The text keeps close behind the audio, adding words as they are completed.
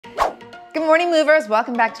Good morning, movers.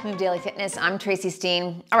 Welcome back to Move Daily Fitness. I'm Tracy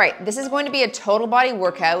Steen. All right, this is going to be a total body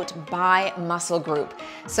workout by muscle group.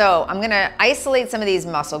 So I'm gonna isolate some of these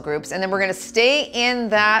muscle groups and then we're gonna stay in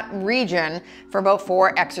that region for about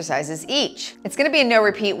 4 exercises each. It's gonna be a no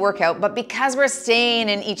repeat workout, but because we're staying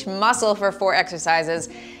in each muscle for 4 exercises,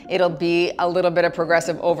 it'll be a little bit of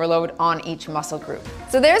progressive overload on each muscle group.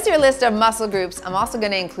 So there's your list of muscle groups. I'm also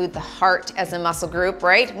gonna include the heart as a muscle group,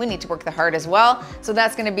 right? We need to work the heart as well. So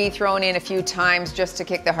that's gonna be thrown in a few times just to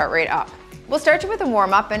kick the heart rate up. We'll start you with a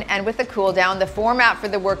warm up and end with a cool down. The format for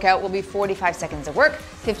the workout will be 45 seconds of work,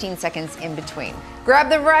 15 seconds in between. Grab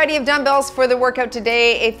the variety of dumbbells for the workout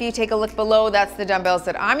today. If you take a look below, that's the dumbbells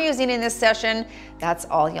that I'm using in this session. That's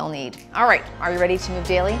all you'll need. All right, are you ready to move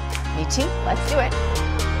daily? Me too, let's do it.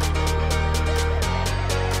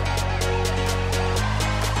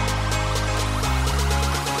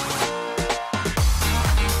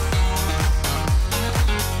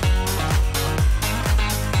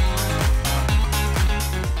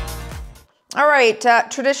 All right,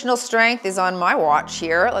 traditional strength is on my watch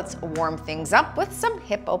here. Let's warm things up with some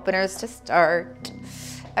hip openers to start.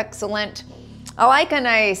 Excellent. I like a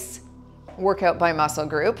nice workout by muscle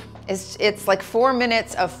group. It's like 4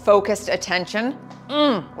 minutes of focused attention,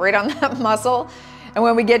 right on that muscle. And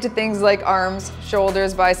when we get to things like arms,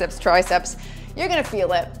 shoulders, biceps, triceps, you're gonna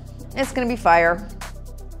feel it. It's gonna be fire.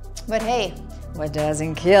 But hey, what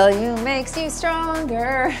doesn't kill you makes you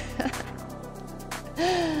stronger.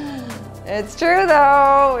 It's true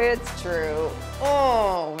though, it's true.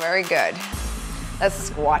 Oh, very good. Let's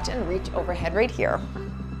squat and reach overhead right here.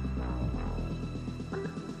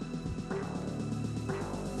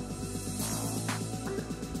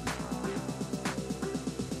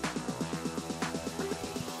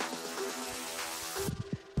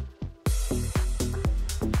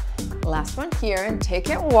 Last one here, and take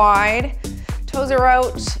it wide. Toes are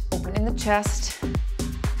out, open in the chest.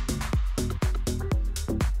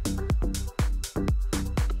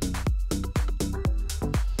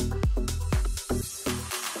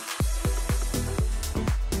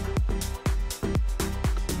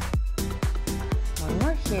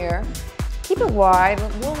 Here. Keep it wide.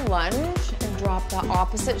 We'll lunge and drop the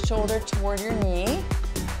opposite shoulder toward your knee.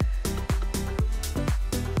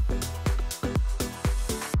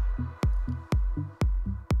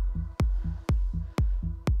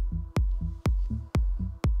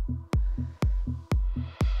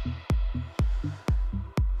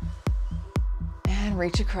 And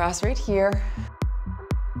reach across right here.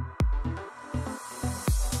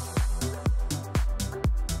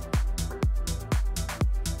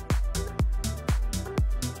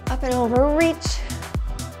 Up and over, reach.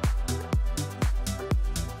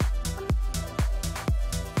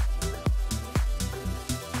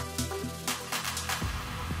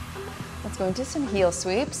 Let's go into some heel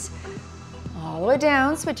sweeps. All the way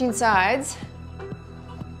down, switching sides.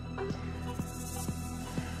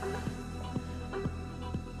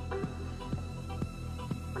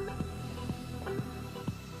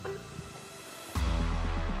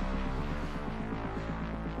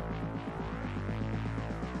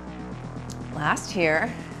 Last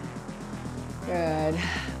here. Good.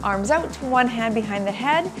 Arms out, one hand behind the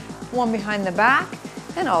head, one behind the back,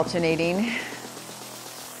 and alternating.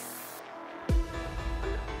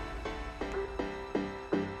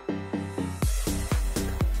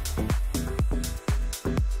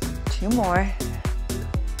 Two more.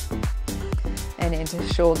 And into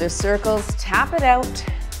shoulder circles, tap it out.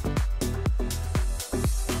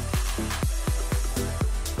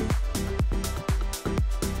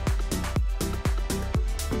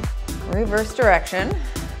 Reverse direction.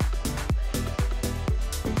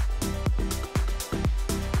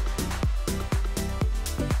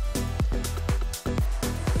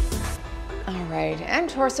 All right, and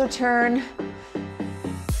torso turn.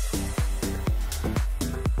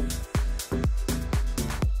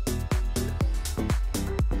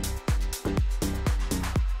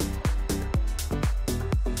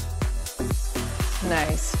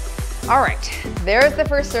 Nice. All right, there's the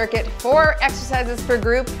first circuit. 4 exercises per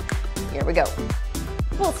group. Here we go.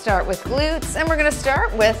 We'll start with glutes, and we're gonna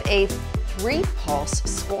start with a 3 pulse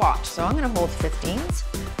squat. So I'm gonna hold 15s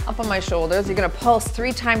up on my shoulders. You're gonna pulse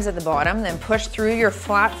 3 times at the bottom, then push through your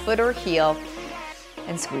flat foot or heel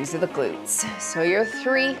and squeeze to the glutes. So you're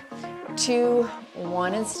 3, 2,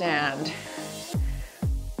 1, and stand.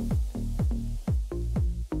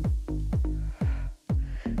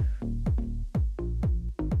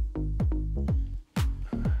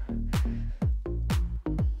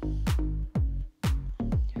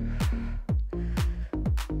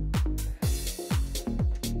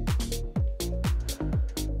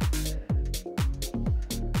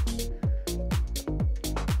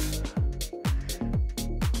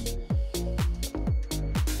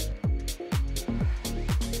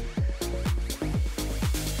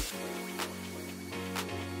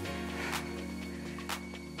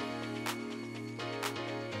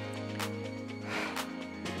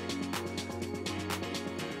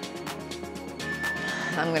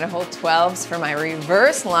 I'm gonna hold 12s for my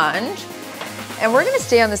reverse lunge. And we're gonna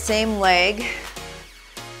stay on the same leg.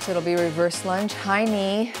 So it'll be reverse lunge, high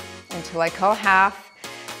knee, until I call half.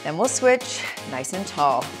 Then we'll switch, nice and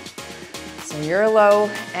tall. So you're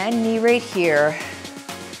low and knee right here.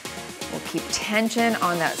 We'll keep tension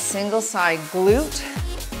on that single side glute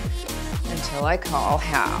until I call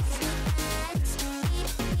half.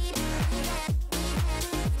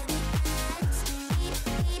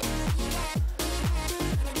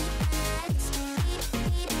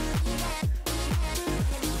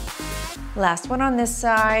 Last one on this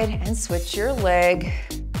side, and switch your leg.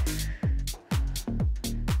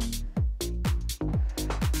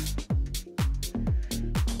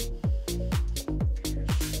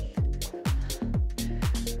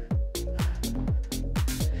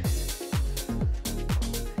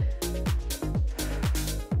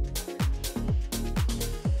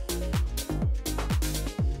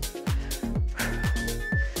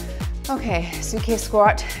 Okay, suitcase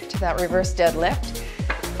squat to that reverse deadlift.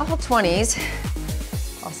 All 20s,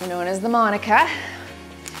 also known as the Monica.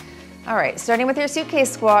 All right, starting with your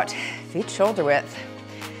suitcase squat, feet shoulder width.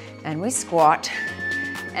 And we squat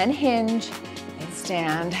and hinge and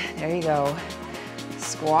stand. There you go.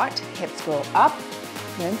 Squat, hips go up,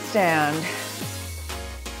 then stand.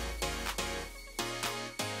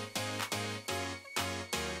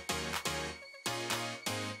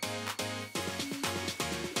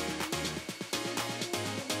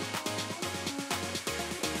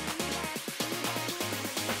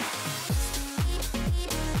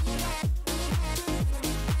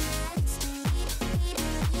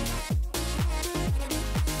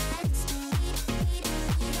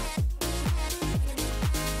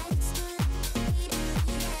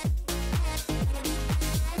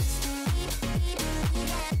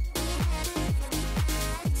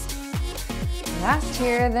 Last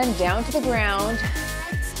here, then down to the ground.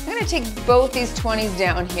 I'm gonna take both these 20s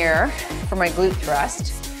down here for my glute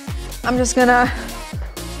thrust. I'm just gonna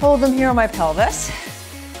hold them here on my pelvis.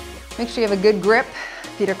 Make sure you have a good grip.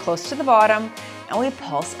 Feet are close to the bottom, and we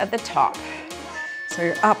pulse at the top. So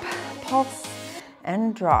you're up, pulse,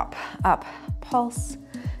 and drop. Up, pulse,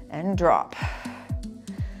 and drop.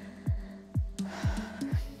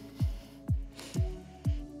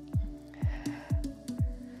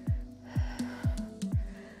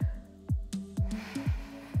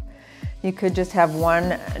 You could just have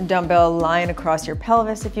one dumbbell lying across your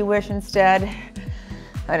pelvis if you wish instead.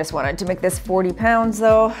 I just wanted to make this 40 pounds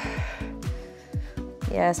though.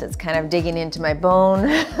 Yes, it's kind of digging into my bone,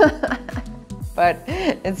 but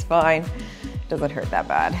it's fine. Doesn't hurt that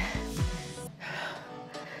bad.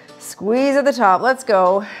 Squeeze at the top, let's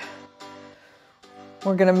go.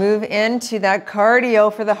 We're gonna move into that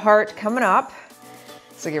cardio for the heart coming up.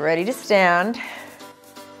 So get ready to stand.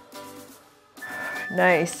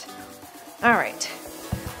 Nice. All right,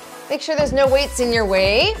 make sure there's no weights in your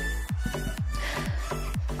way.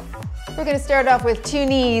 We're gonna start off with 2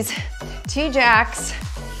 knees, 2 jacks.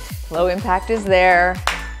 Low impact is there.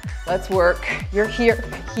 Let's work. You're here,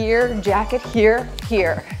 here, jack it here,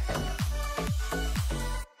 here.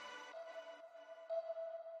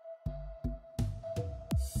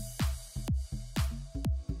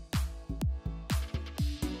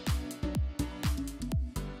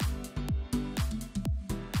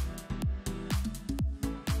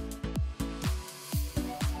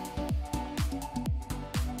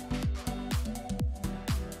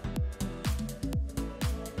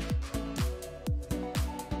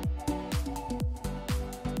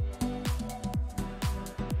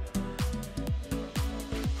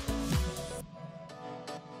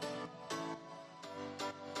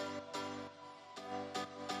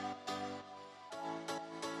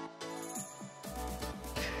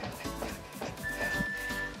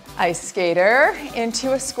 Ice skater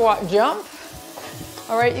into a squat jump.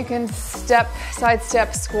 All right, you can step, side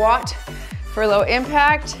step, squat for low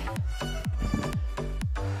impact.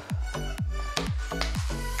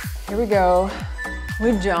 Here we go.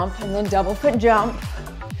 We jump and then double foot jump.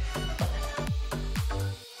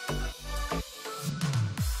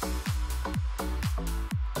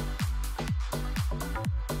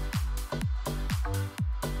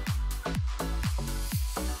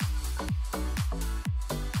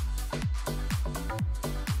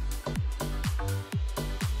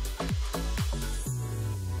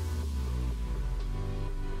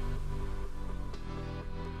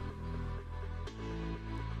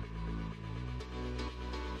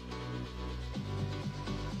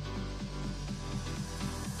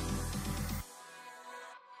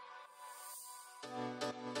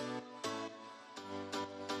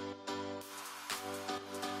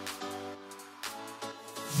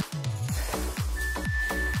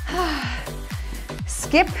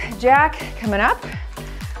 skip jack coming up.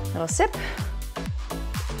 Little sip.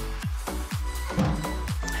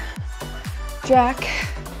 Jack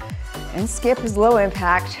and skip is low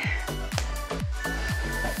impact.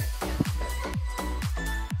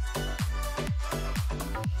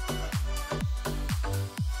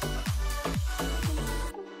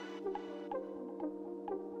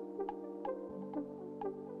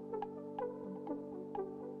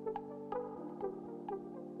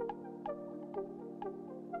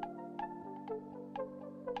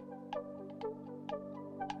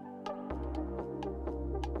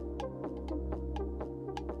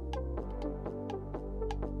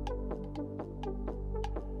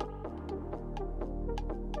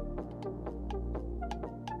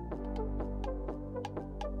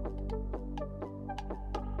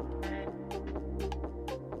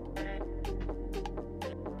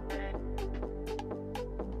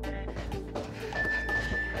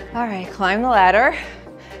 All right, climb the ladder.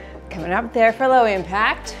 Coming up there for low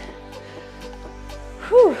impact.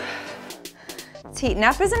 Whew. It's heating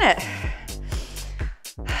up, isn't it?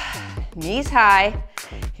 Knees high.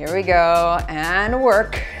 Here we go, and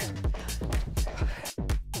work.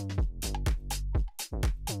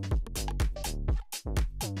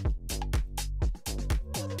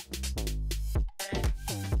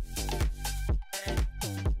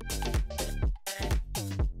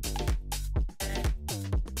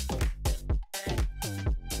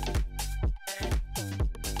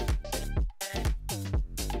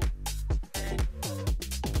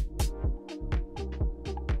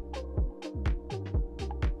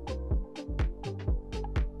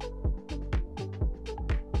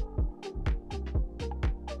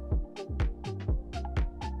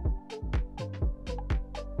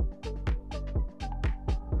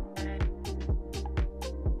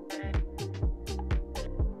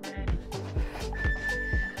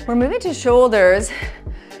 We're moving to shoulders.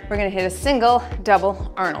 We're gonna hit a single,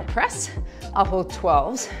 double Arnold press. I'll hold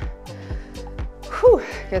 12s. Whew,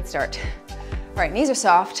 good start. All right, knees are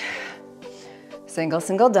soft. Single,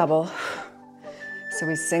 single, double. So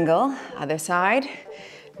we single, other side.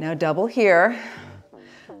 Now double here.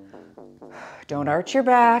 Don't arch your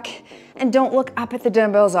back, and don't look up at the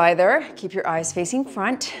dumbbells either. Keep your eyes facing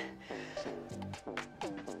front.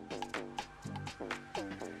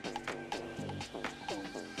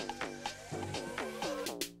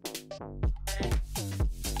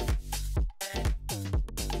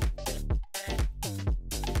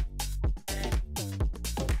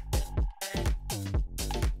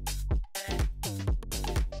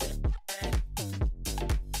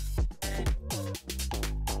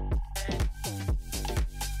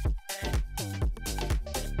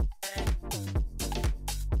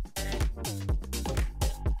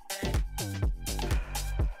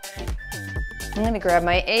 I'm gonna grab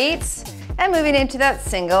my 8s and moving into that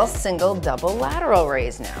single, single, double lateral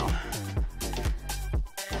raise now.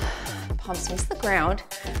 Palms face the ground.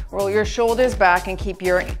 Roll your shoulders back and keep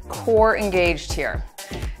your core engaged here.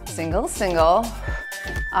 Single, single,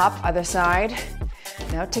 up, other side.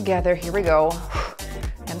 Now together, here we go.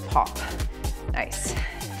 And pop. Nice.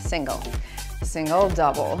 Single, single,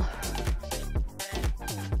 double.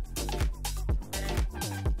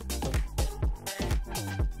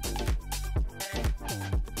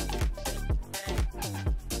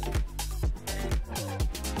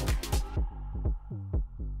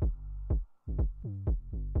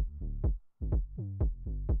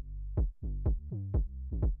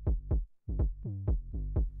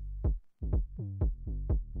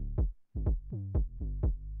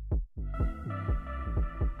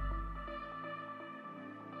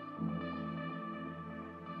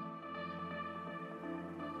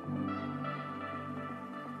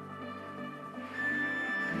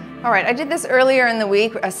 All right, I did this earlier in the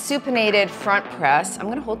week, a supinated front press. I'm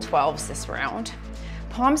gonna hold 12s this round.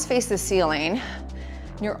 Palms face the ceiling.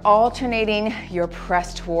 You're alternating your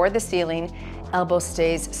press toward the ceiling. Elbow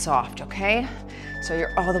stays soft, okay? So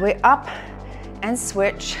you're all the way up and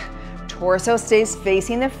switch. Torso stays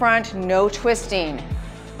facing the front, no twisting.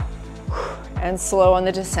 And slow on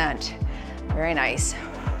the descent. Very nice.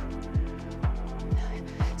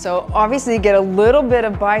 So obviously you get a little bit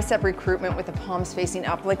of bicep recruitment with the palms facing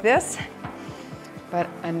up like this, but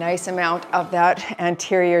a nice amount of that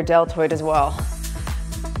anterior deltoid as well.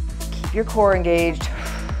 Keep your core engaged.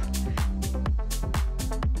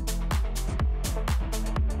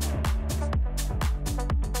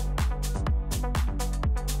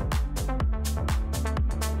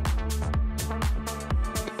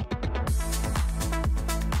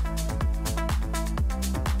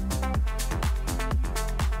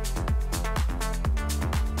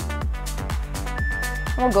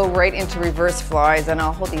 We'll go right into reverse flies, and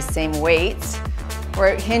I'll hold these same weights.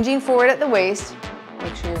 We're hinging forward at the waist.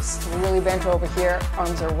 Make sure you're really bent over here.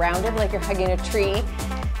 Arms are rounded like you're hugging a tree.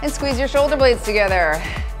 And squeeze your shoulder blades together.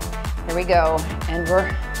 Here we go. And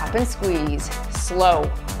we're up and squeeze. Slow.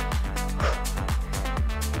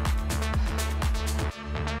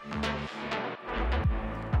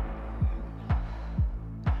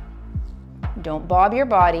 Don't bob your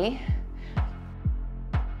body.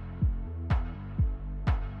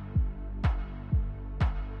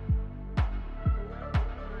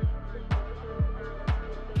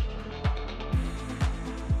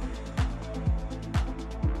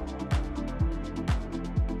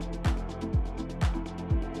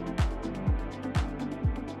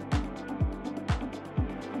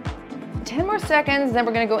 More seconds, then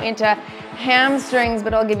we're going to go into hamstrings,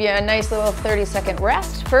 but I'll give you a nice little 30-second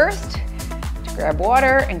rest first to grab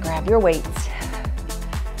water and grab your weights.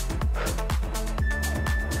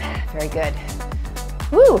 Very good.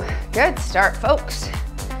 Woo, good start, folks.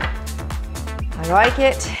 I like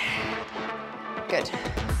it. Good.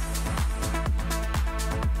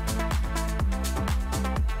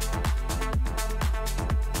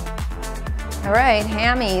 All right,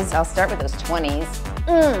 hammies. I'll start with those 20s.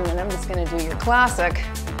 And I'm just gonna do your classic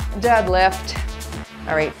deadlift.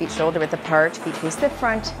 All right, feet shoulder width apart, feet face the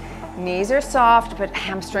front. Knees are soft, but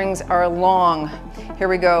hamstrings are long. Here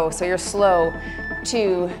we go, so you're slow.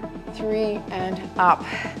 2, 3, and up.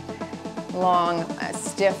 Long,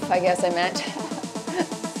 stiff, I guess I meant.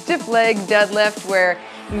 Stiff leg deadlift where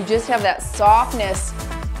you just have that softness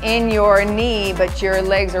in your knee, but your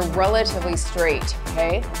legs are relatively straight,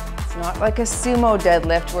 okay? It's not like a sumo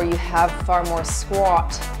deadlift where you have far more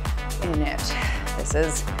squat in it. This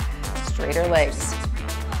is straighter legs.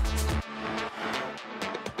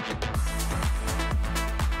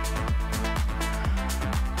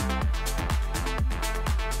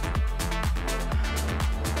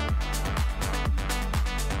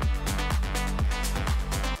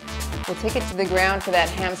 We'll take it to the ground for that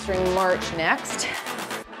hamstring march next.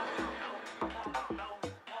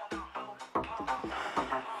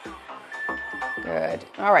 Good.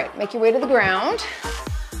 All right, make your way to the ground.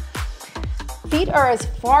 Feet are as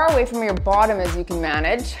far away from your bottom as you can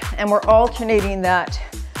manage, and we're alternating that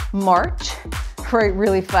march, right,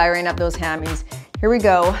 really firing up those hammies. Here we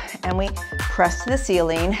go, and we press to the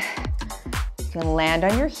ceiling. You can land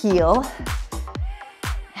on your heel,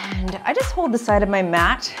 and I just hold the side of my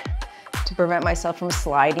mat to prevent myself from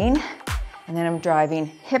sliding, and then I'm driving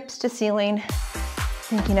hips to ceiling,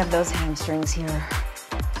 thinking of those hamstrings here.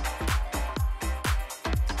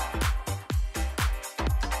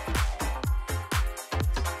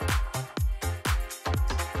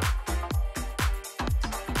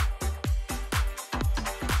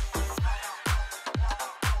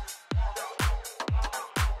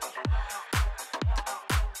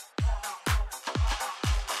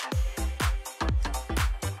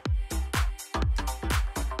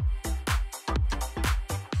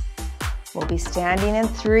 We'll be standing in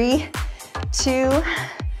 3, 2,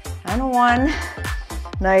 and 1.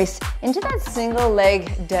 Nice. Into that single leg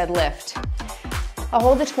deadlift. I'll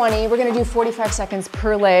hold the 20. We're gonna do 45 seconds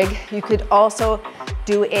per leg. You could also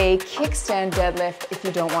do a kickstand deadlift if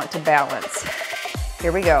you don't want to balance.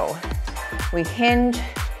 Here we go. We hinge,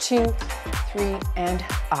 2, 3, and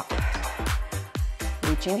up.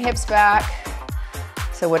 Reaching hips back.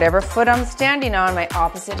 So whatever foot I'm standing on, my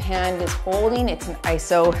opposite hand is holding. It's an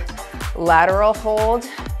iso lateral hold,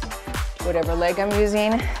 whatever leg I'm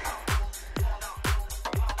using.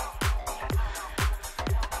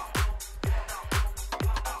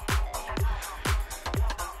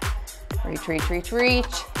 Reach, reach, reach,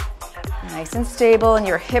 reach. Nice and stable, and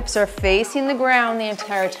your hips are facing the ground the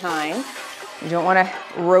entire time. You don't want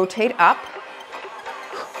to rotate up.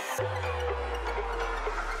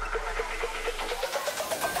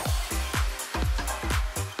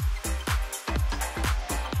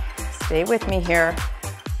 Stay with me here.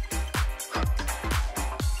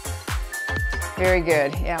 Very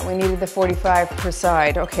good. Yeah, we needed the 45 per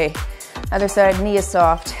side. Okay, other side, knee is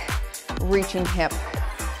soft, reaching hip.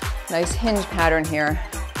 Nice hinge pattern here.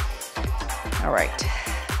 All right,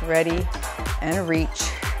 ready and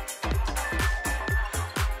reach.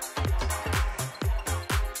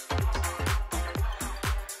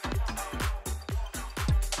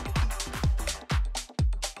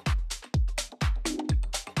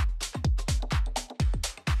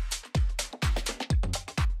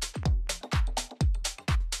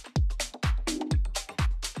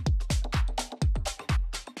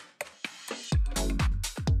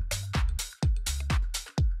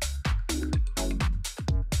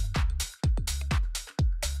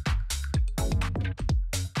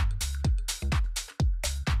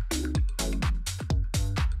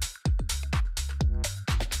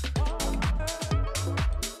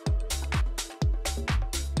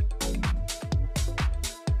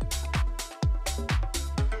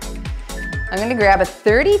 I'm gonna grab a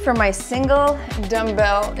 30 for my single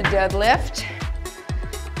dumbbell deadlift.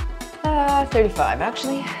 35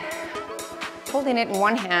 actually. Holding it in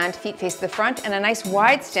one hand, feet face the front, and a nice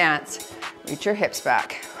wide stance. Reach your hips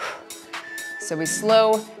back. So we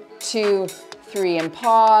slow 2, 3 and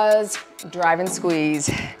pause, drive and squeeze.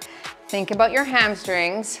 Think about your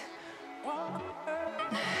hamstrings.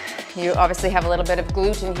 You obviously have a little bit of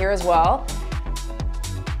glute in here as well.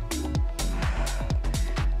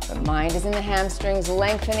 The mind is in the hamstrings,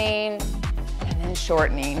 lengthening and then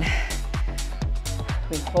shortening.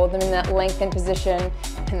 We hold them in that lengthened position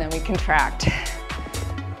and then we contract.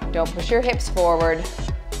 Don't push your hips forward.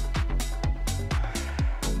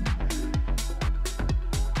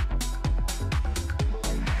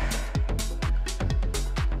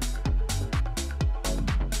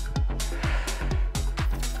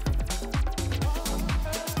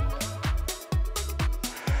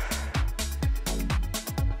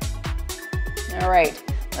 All right,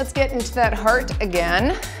 let's get into that heart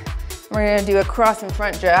again. We're gonna do a cross and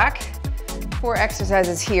front jack. 4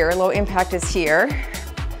 exercises here, low impact is here.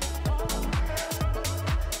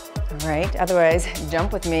 All right, otherwise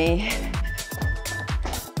jump with me.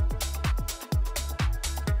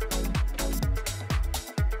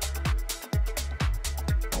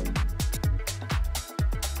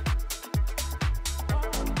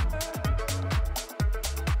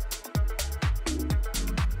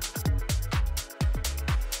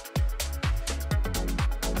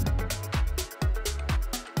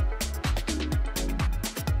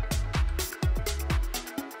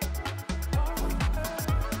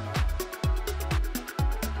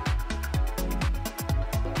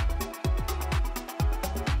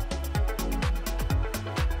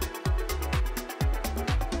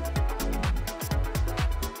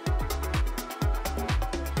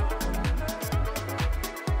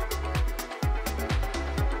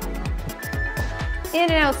 In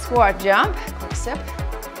and out squat jump, quick sip.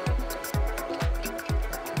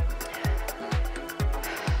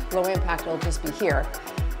 Low impact will just be here.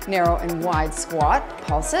 Narrow and wide squat,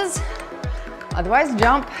 pulses. Otherwise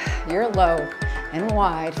jump, you're low and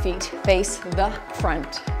wide, feet face the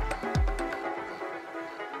front.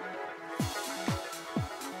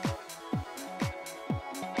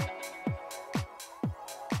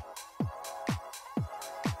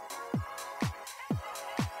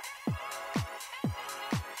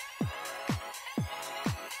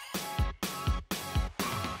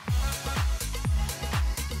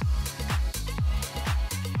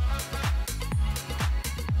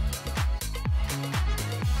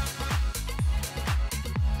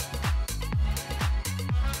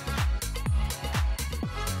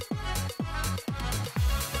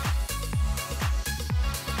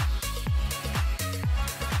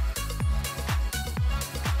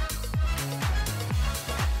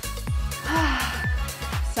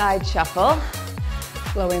 Side shuffle.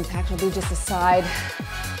 Low impact will be just a side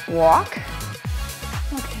walk.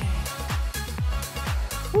 Okay.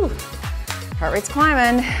 Whew. Heart rate's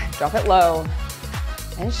climbing. Drop it low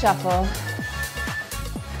and shuffle.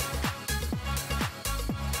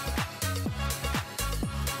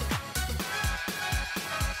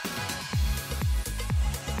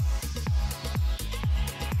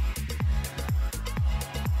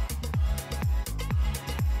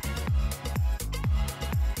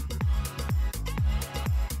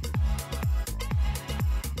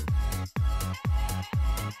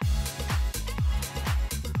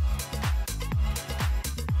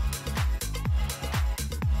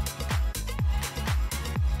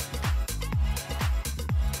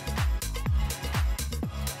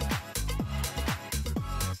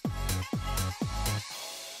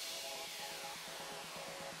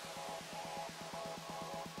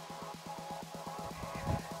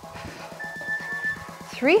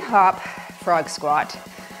 Three hop frog squat,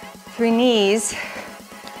 3 knees,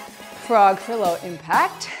 frog for low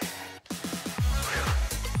impact.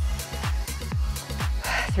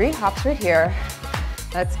 3 hops right here.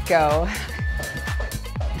 Let's go.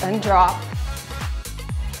 And drop.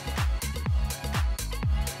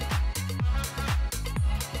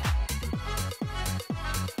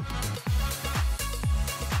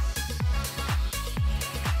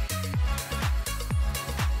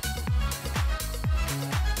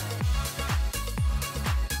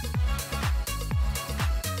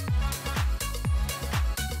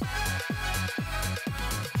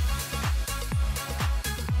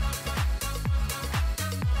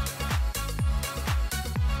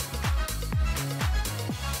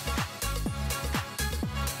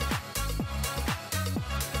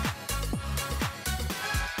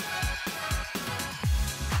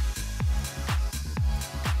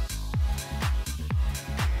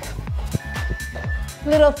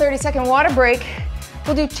 Little 30-second water break.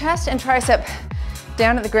 We'll do chest and tricep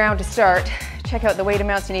down at the ground to start. Check out the weight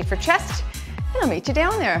amounts you need for chest, and I'll meet you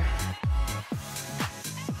down there.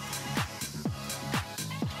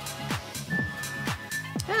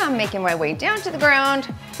 I'm making my way down to the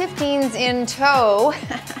ground, 15s in tow,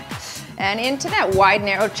 and into that wide,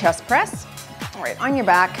 narrow chest press. All right, on your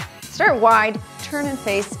back, start wide, turn and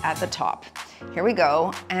face at the top. Here we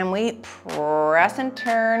go, and we press and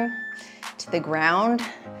turn to the ground,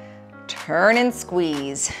 turn and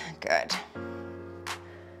squeeze. Good.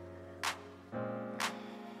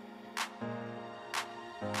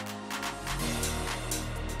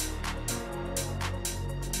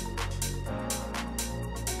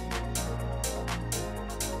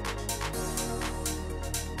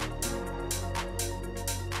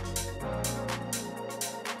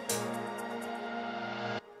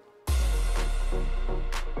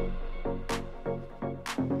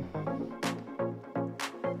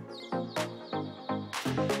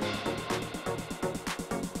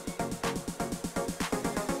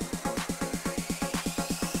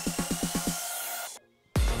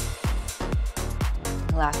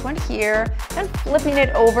 Last one here, and flipping it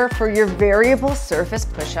over for your variable surface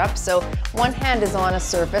push-up. So one hand is on a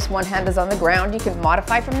surface, one hand is on the ground. You can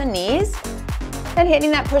modify from the knees. And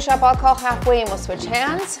hitting that push-up, I'll call halfway, and we'll switch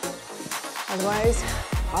hands. Otherwise,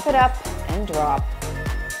 pop it up and drop.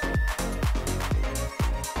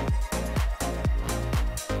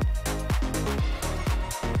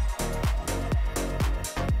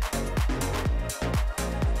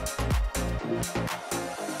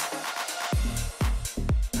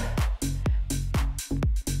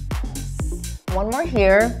 One more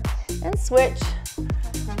here, and switch.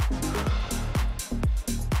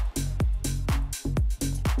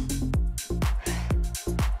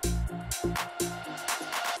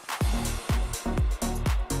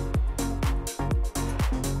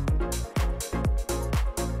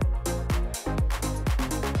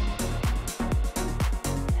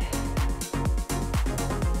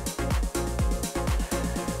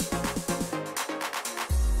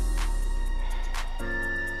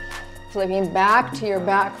 Flipping back to your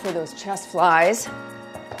back for those chest flies.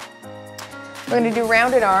 We're going to do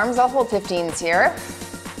rounded arms. I'll hold 15s here.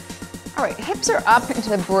 All right, hips are up into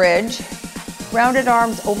the bridge. Rounded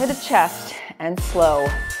arms over the chest and slow.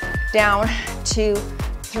 Down, 2,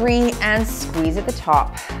 3, and squeeze at the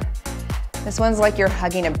top. This one's like you're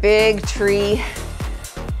hugging a big tree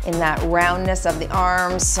in that roundness of the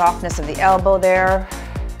arms, softness of the elbow there.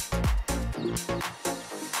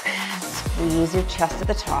 And squeeze your chest at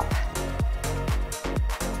the top.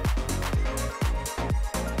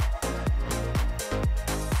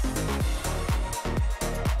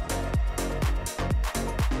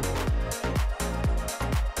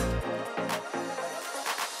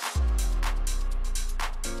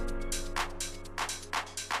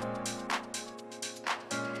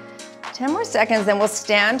 More seconds, then we'll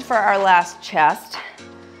stand for our last chest,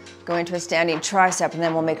 go into a standing tricep, and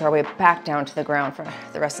then we'll make our way back down to the ground for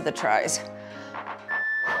the rest of the tries.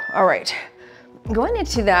 All right, going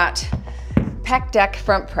into that pec deck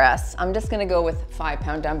front press, I'm just gonna go with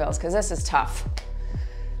 5-pound dumbbells because this is tough.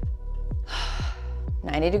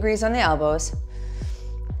 90 degrees on the elbows,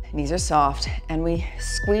 knees are soft, and we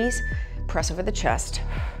squeeze, press over the chest.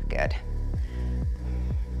 Good.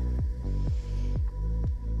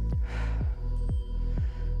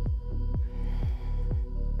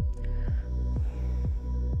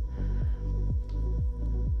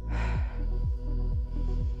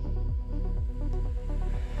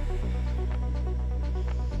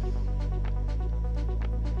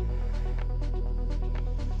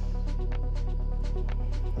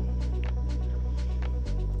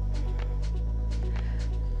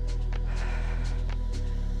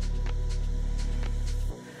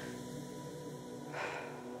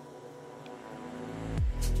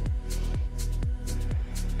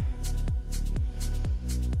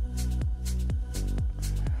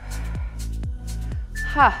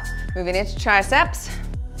 Moving into triceps.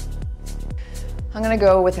 I'm gonna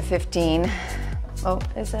go with a 15. Oh,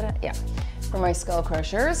 is that it? Yeah, for my skull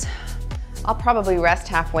crushers. I'll probably rest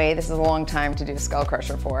halfway. This is a long time to do a skull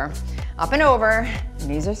crusher for. Up and over,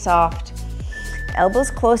 knees are soft. Elbows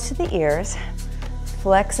close to the ears.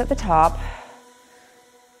 Flex at the top.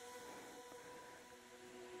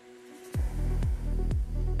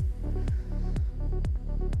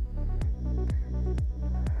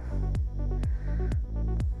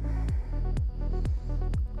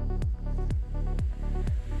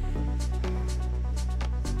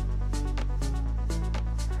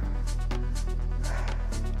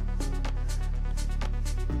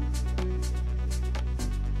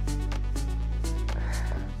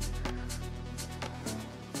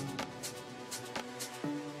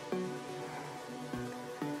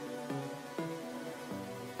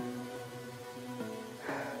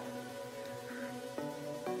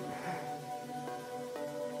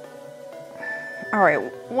 All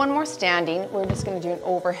right, one more standing. We're just gonna do an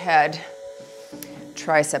overhead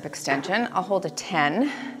tricep extension. I'll hold a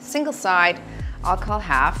 10, single side, I'll call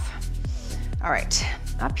half. All right,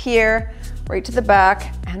 up here, right to the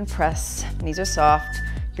back and press. Knees are soft,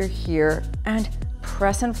 you're here, and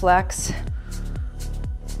press and flex.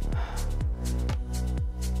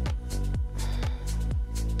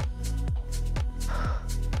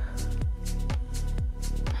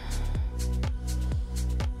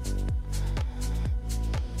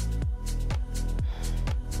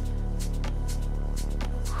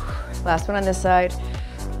 Last one on this side.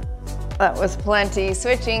 That was plenty.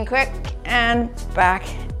 Switching quick and back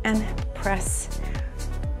and press.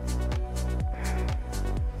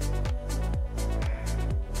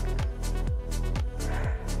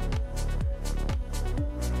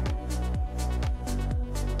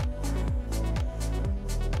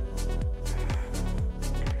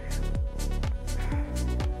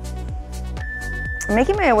 I'm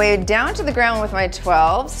making my way down to the ground with my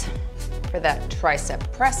 12s for that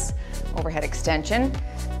tricep press, overhead extension.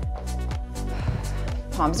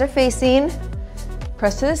 Palms are facing,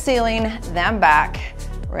 press to the ceiling, then back.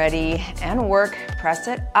 Ready and work, press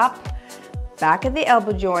it up, back at the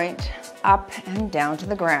elbow joint, up and down to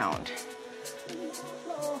the ground.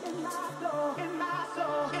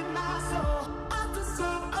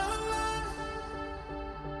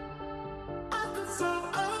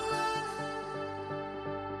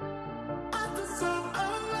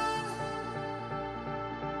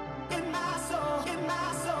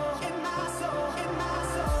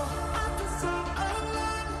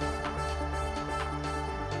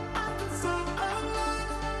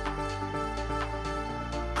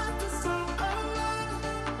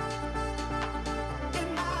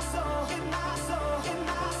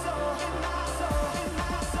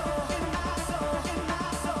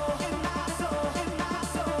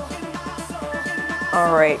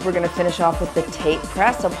 All right, we're gonna finish off with the tape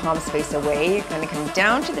press, so palms face away. You're gonna come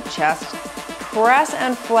down to the chest, press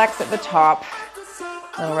and flex at the top.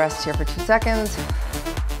 Little rest here for 2 seconds.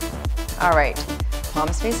 All right,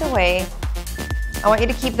 palms face away. I want you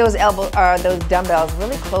to keep those dumbbells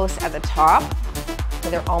really close at the top, so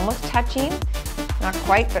they're almost touching. Not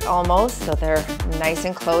quite, but almost, so they're nice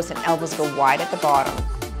and close and elbows go wide at the bottom.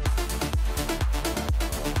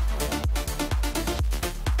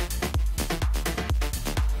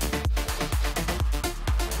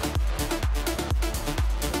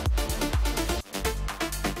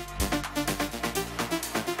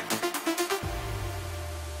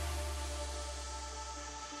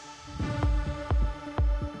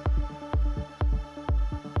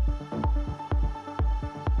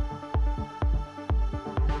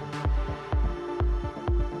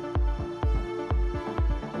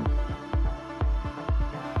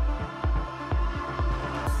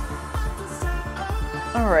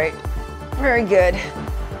 All right, very good.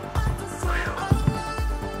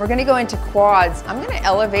 We're gonna go into quads. I'm gonna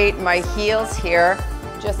elevate my heels here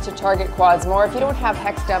just to target quads more. If you don't have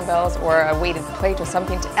hex dumbbells or a weighted plate or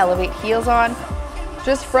something to elevate heels on,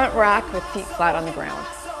 just front rack with feet flat on the ground.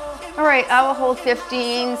 All right, I will hold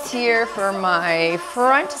 15s here for my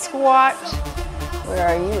front squat. Where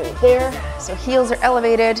are you? Right there. So heels are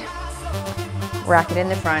elevated, rack it in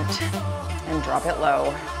the front and drop it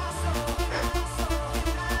low.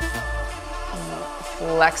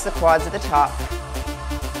 Flex the quads at the top.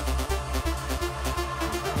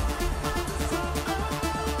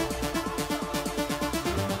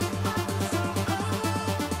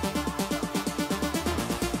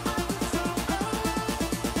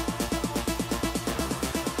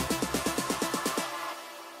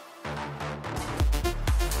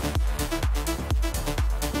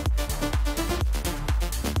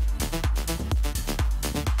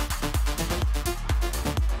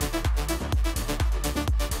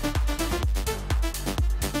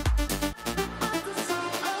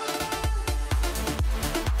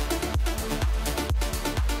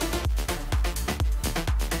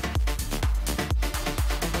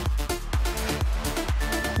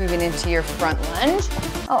 Moving into your front lunge.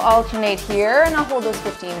 I'll alternate here and I'll hold those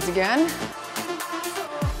 15s again.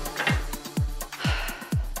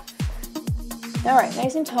 All right,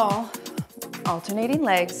 nice and tall. Alternating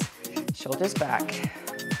legs, shoulders back.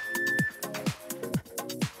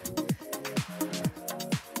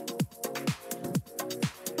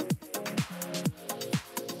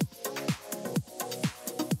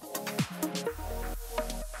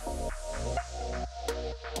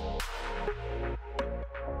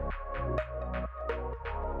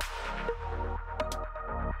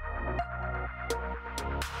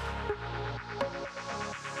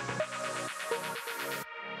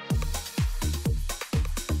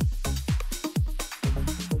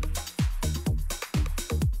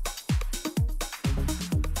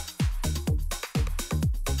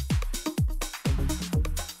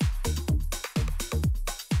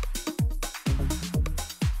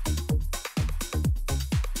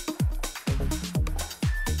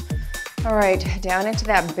 All right, down into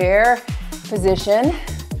that bear position.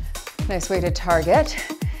 Nice way to target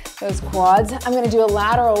those quads. I'm gonna do a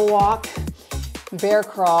lateral walk, bear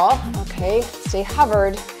crawl. Okay, stay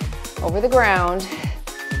hovered over the ground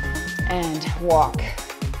and walk.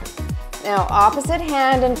 Now, opposite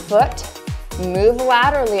hand and foot, move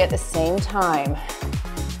laterally at the same time.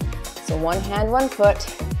 So one hand, one foot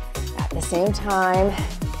at the same time.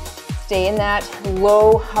 Stay in that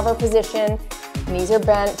low hover position. Knees are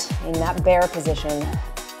bent in that bear position.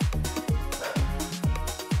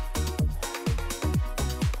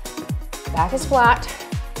 Back is flat.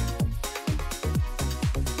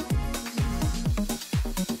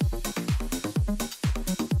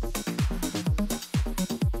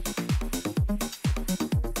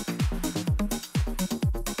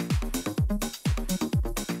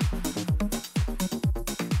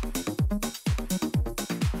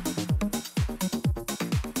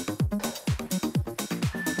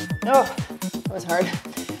 Oh, that was hard.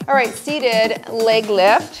 All right, seated leg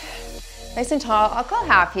lift. Nice and tall. I'll call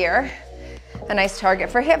half here. A nice target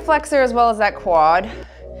for hip flexor as well as that quad.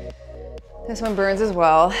 This one burns as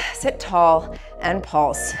well. Sit tall and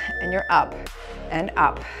pulse, and you're up and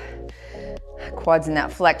up. Quads in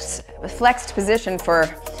that flexed position for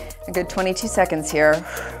a good 22 seconds here.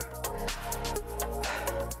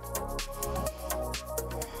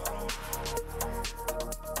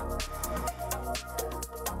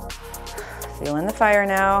 Feeling the fire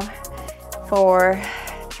now. 4,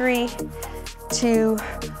 3, 2,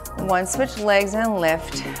 1. Switch legs and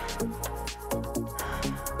lift.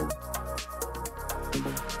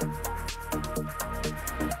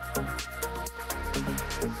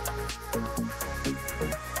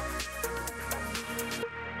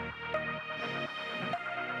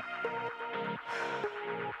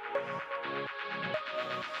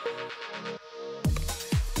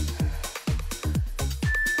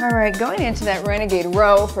 All right, going into that renegade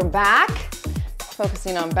row for back.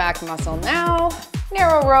 Focusing on back muscle now.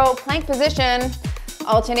 Narrow row, plank position,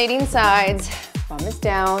 alternating sides. Bum is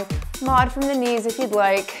down. Mod from the knees if you'd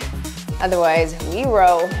like. Otherwise, we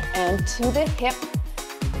row and to the hip.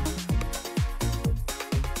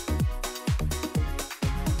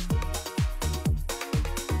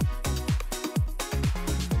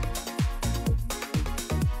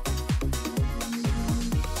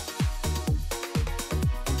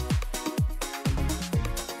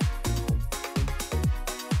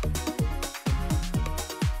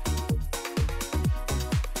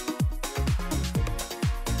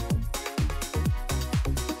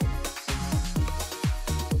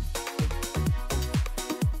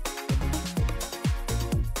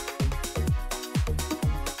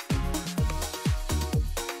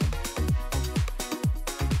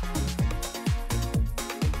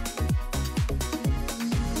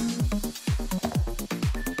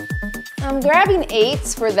 I'm grabbing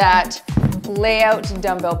 8s for that layout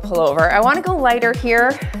dumbbell pullover. I want to go lighter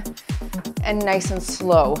here and nice and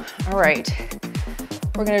slow. All right,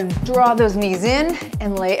 we're going to draw those knees in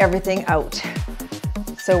and lay everything out.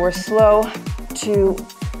 So we're slow, 2,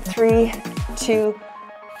 3, 2,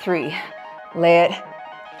 3. Lay it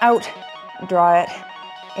out, draw it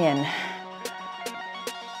in.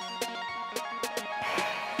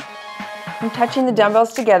 I'm touching the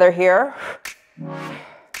dumbbells together here.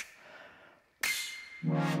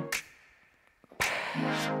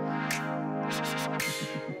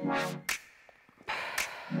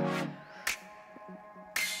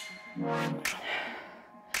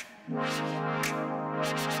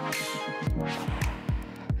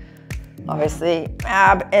 Obviously,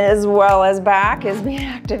 ab as well as back is being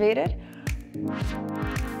activated.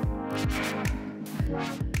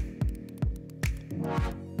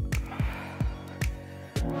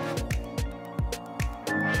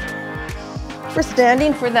 We're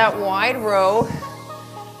standing for that wide row.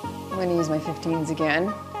 I'm going to use my 15s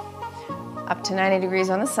again. Up to 90 degrees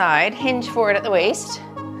on the side. Hinge forward at the waist.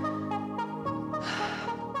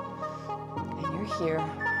 And you're here.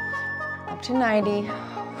 Up to 90.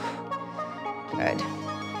 Good.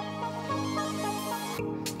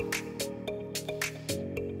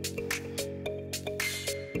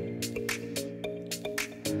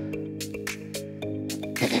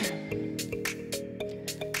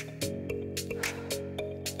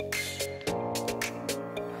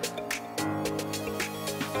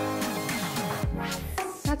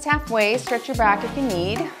 That's halfway. Stretch your back if you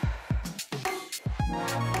need.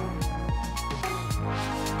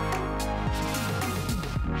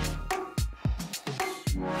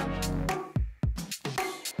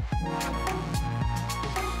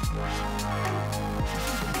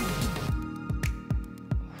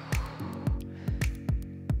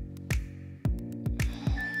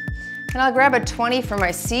 And I'll grab a 20 for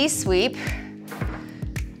my C sweep.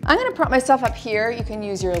 I'm gonna prop myself up here. You can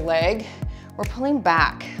use your leg. We're pulling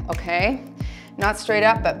back, okay? Not straight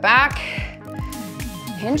up, but back.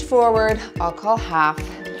 Hinge forward, I'll call half.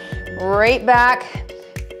 Right back,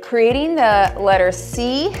 creating the letter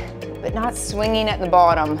C, but not swinging at the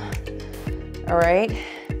bottom, all right?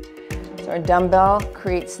 So our dumbbell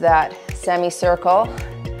creates that semicircle.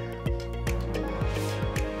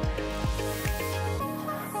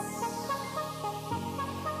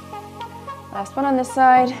 Last one on this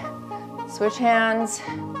side. Switch hands.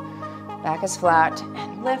 Back is flat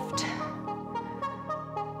and lift.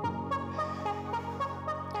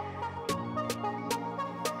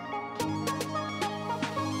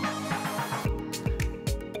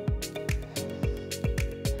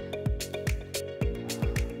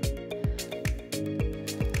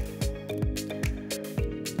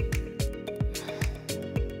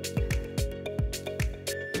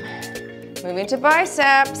 Moving to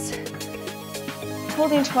biceps.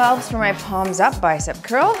 Holding 12s for my palms up bicep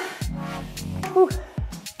curl. Whew.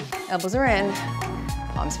 Elbows are in,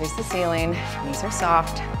 palms face the ceiling, knees are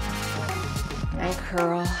soft, and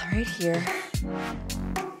curl right here.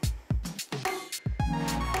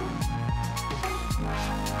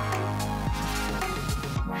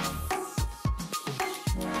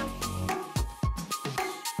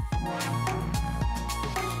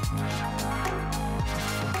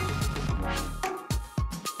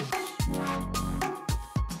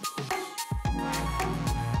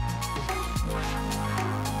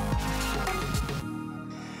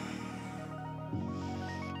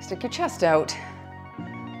 Stick your chest out.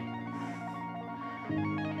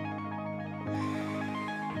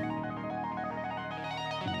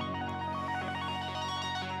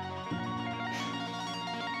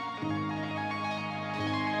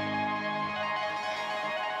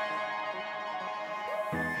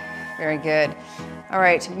 Very good. All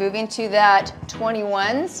right, moving to that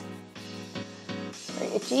 21s.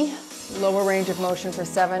 Very itchy. Lower range of motion for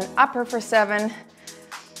 7, upper for 7.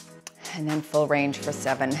 And then full range for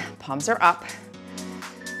 7. Palms are up.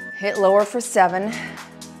 Hit lower for 7,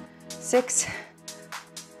 6,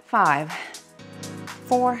 5,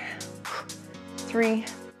 4, 3,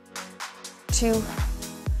 2,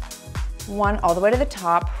 1. All the way to the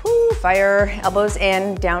top. Woo, fire. Elbows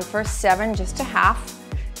in. Down for 7, just a half.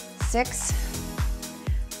 6,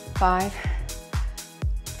 5,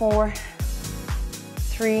 4,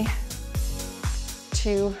 3,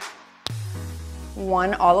 2,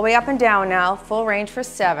 1, all the way up and down now, full range for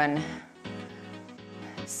 7,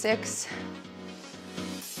 6,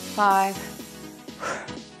 5,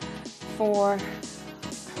 4,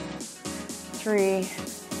 3,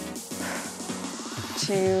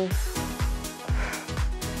 2,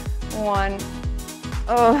 1.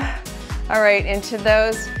 Oh, all right, into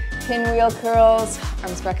those pinwheel curls,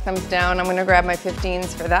 arms back, thumbs down. I'm gonna grab my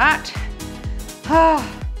 15s for that.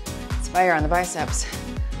 It's fire on the biceps.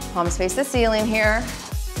 Palms face the ceiling here,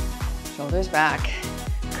 shoulders back,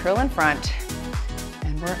 curl in front,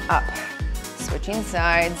 and we're up. Switching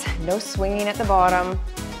sides, no swinging at the bottom,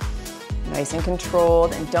 nice and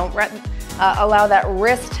controlled, and don't allow that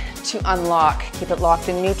wrist to unlock. Keep it locked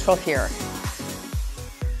in neutral here.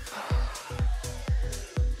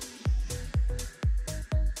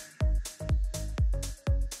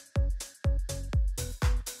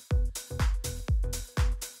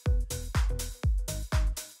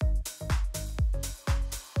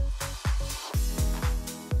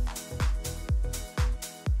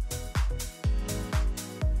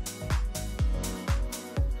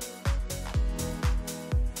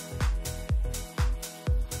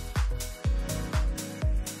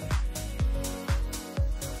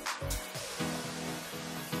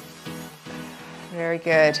 Very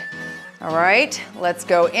good. All right, let's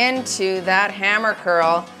go into that hammer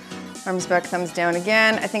curl. Arms back, thumbs down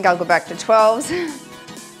again. I think I'll go back to 12s.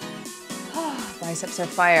 Biceps are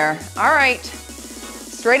fire. All right,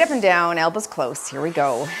 straight up and down, elbows close. Here we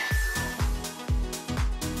go.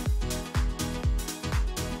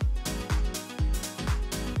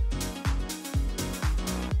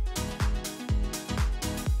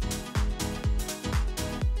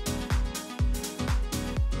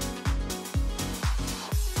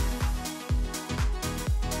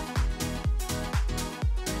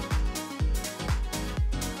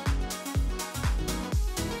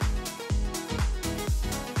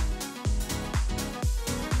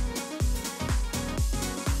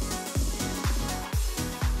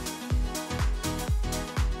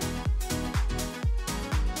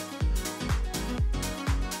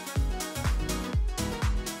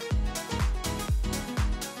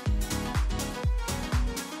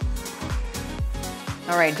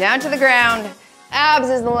 All right, down to the ground. Abs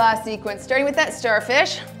is the last sequence, starting with that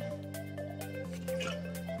starfish.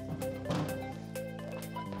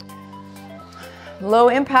 Low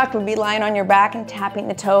impact would be lying on your back and tapping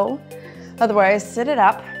the toe. Otherwise, sit it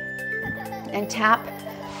up and tap,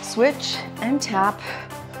 switch and tap.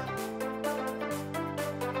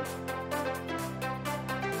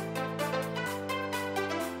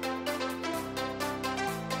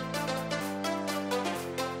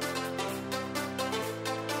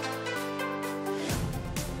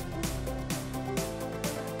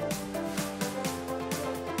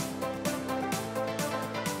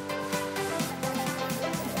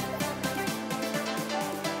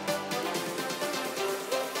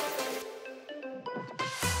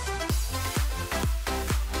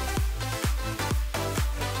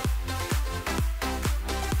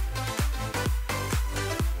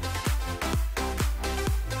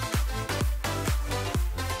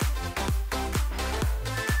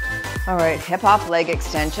 All right, hip hop leg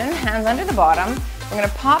extension, hands under the bottom. We're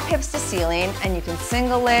gonna pop hips to ceiling, and you can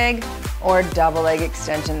single leg or double leg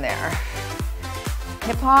extension there.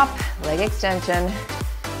 Hip hop, leg extension,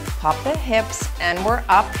 pop the hips, and we're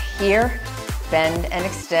up here, bend and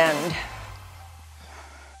extend.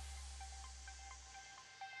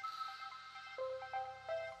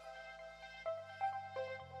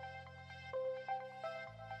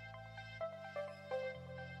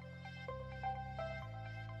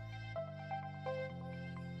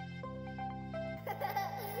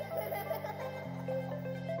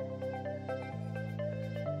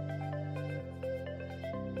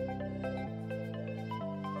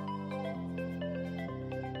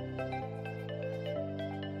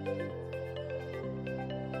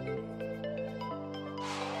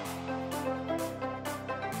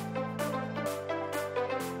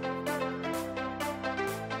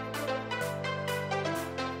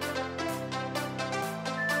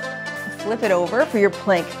 Flip it over for your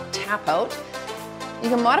plank tap out. You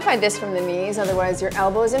can modify this from the knees, otherwise your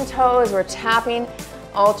elbows and toes, we're tapping,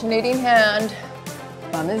 alternating hand,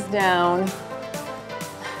 bum is down,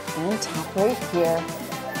 and tap right here,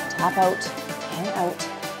 tap out and out.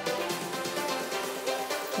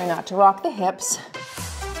 Try not to rock the hips.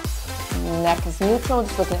 Neck is neutral,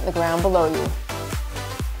 just looking at the ground below you.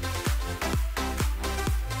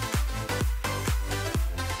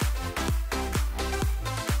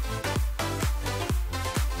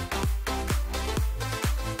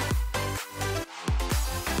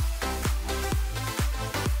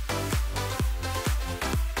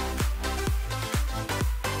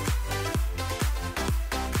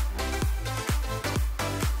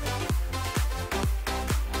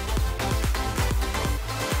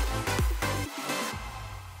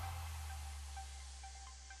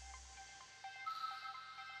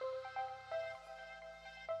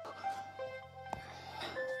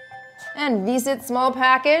 And V-sit small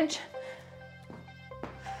package.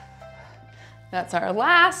 That's our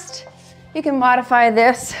last. You can modify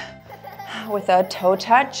this with a toe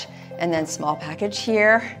touch and then small package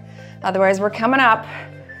here. Otherwise, we're coming up.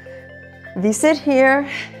 V-sit here,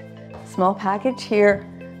 small package here.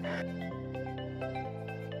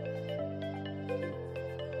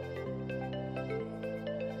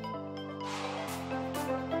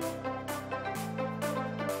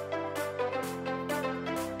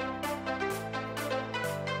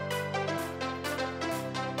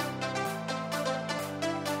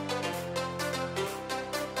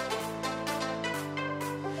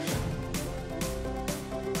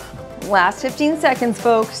 Last 15 seconds,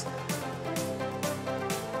 folks.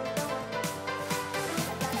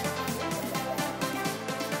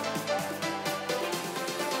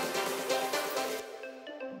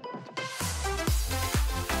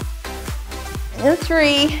 In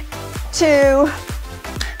 3, 2,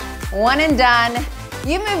 1 and done.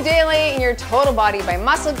 You moved daily in your total body by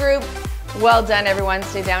muscle group. Well done, everyone.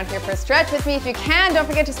 Stay down here for a stretch with me if you can. Don't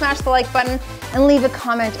forget to smash the like button and leave a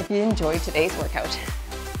comment if you enjoyed today's workout.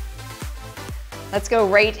 Let's go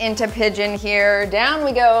right into pigeon here. Down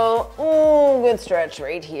we go. Oh, good stretch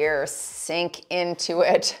right here. Sink into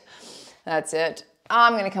it. That's it.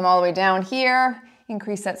 I'm gonna come all the way down here.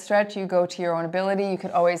 Increase that stretch. You go to your own ability. You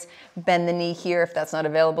could always bend the knee here if that's not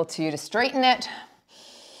available to you to straighten it.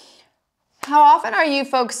 How often are you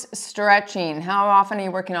folks stretching? How often are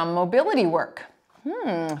you working on mobility work?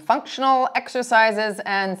 Functional exercises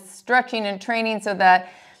and stretching and training so that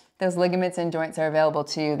those ligaments and joints are available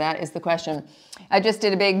to you. That is the question. I just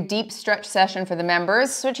did a big deep stretch session for the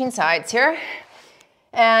members, switching sides here.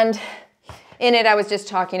 And in it, I was just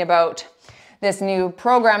talking about this new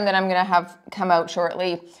program that I'm gonna have come out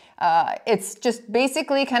shortly. It's just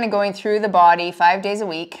basically kind of going through the body 5 days a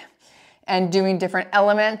week. and doing different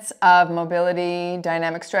elements of mobility,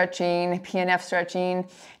 dynamic stretching, PNF stretching,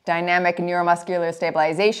 dynamic neuromuscular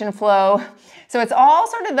stabilization flow. So it's all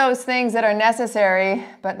sort of those things that are necessary,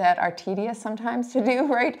 but that are tedious sometimes to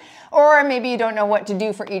do, right? Or maybe you don't know what to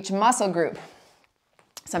do for each muscle group.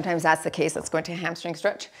 Sometimes that's the case. Let's go into hamstring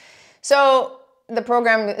stretch. So the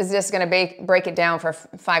program is just going to break it down for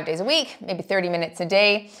 5 days a week, maybe 30 minutes a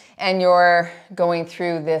day, and you're going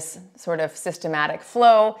through this sort of systematic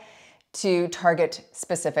flow to target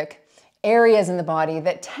specific areas in the body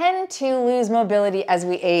that tend to lose mobility as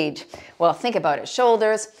we age. Well, think about it.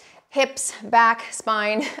 Shoulders, hips, back,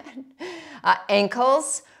 spine,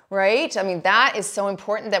 ankles, right? I mean, that is so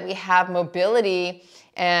important that we have mobility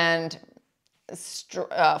and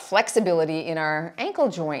flexibility in our ankle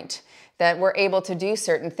joint, that we're able to do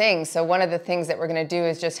certain things. So one of the things that we're going to do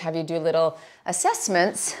is just have you do little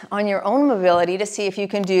assessments on your own mobility to see if you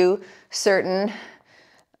can do certain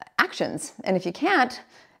actions. And if you can't,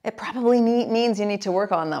 it probably means you need to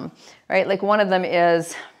work on them, right? Like one of them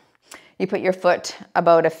is you put your foot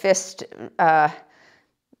about a fist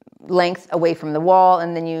length away from the wall,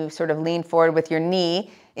 and then you sort of lean forward with your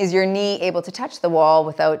knee. Is your knee able to touch the wall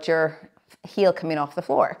without your heel coming off the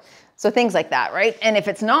floor? So things like that, right? And if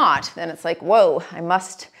it's not, then it's like, whoa, I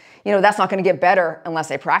must, that's not going to get better unless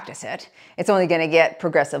I practice it. It's only going to get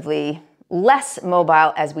progressively less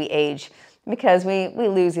mobile as we age, because we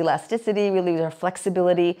lose elasticity, we lose our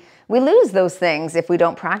flexibility. We lose those things if we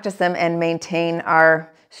don't practice them and maintain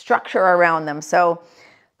our structure around them. So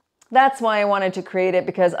that's why I wanted to create it,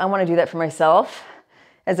 because I want to do that for myself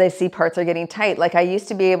as I see parts are getting tight. Like I used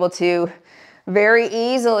to be able to very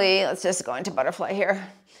easily, let's just go into butterfly here,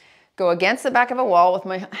 go against the back of a wall with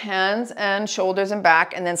my hands and shoulders and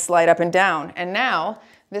back, and then slide up and down. And now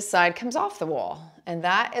this side comes off the wall. And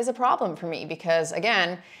that is a problem for me because,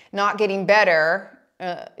 again, not getting better,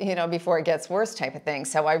 before it gets worse type of thing.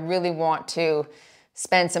 So I really want to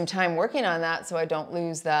spend some time working on that so I don't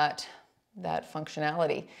lose that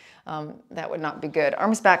functionality. That would not be good.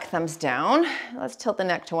 Arms back, thumbs down. Let's tilt the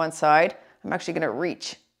neck to one side. I'm actually going to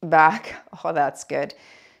reach back. Oh, that's good.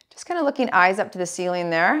 Just kind of looking eyes up to the ceiling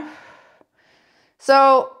there.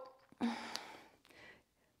 So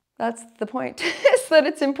that's the point, is that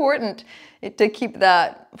it's important to keep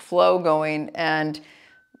that flow going, and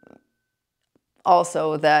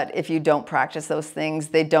also that if you don't practice those things,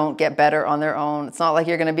 they don't get better on their own. It's not like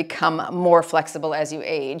you're going to become more flexible as you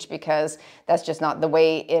age, because that's just not the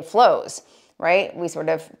way it flows, right? We sort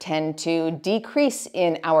of tend to decrease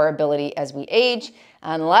in our ability as we age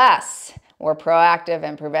unless we're proactive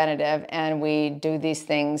and preventative and we do these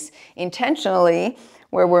things intentionally,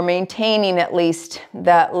 where we're maintaining at least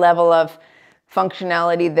that level of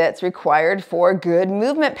functionality that's required for good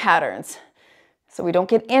movement patterns, so we don't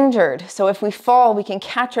get injured. So if we fall, we can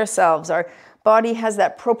catch ourselves. Our body has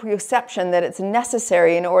that proprioception that it's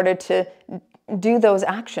necessary in order to do those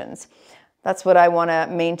actions. That's what I want to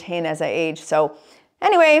maintain as I age. So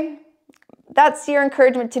anyway, that's your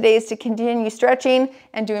encouragement today, is to continue stretching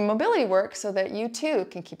and doing mobility work so that you too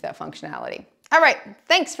can keep that functionality. All right,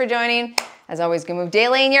 thanks for joining. As always, go move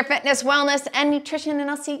daily in your fitness, wellness, and nutrition, and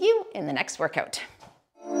I'll see you in the next workout.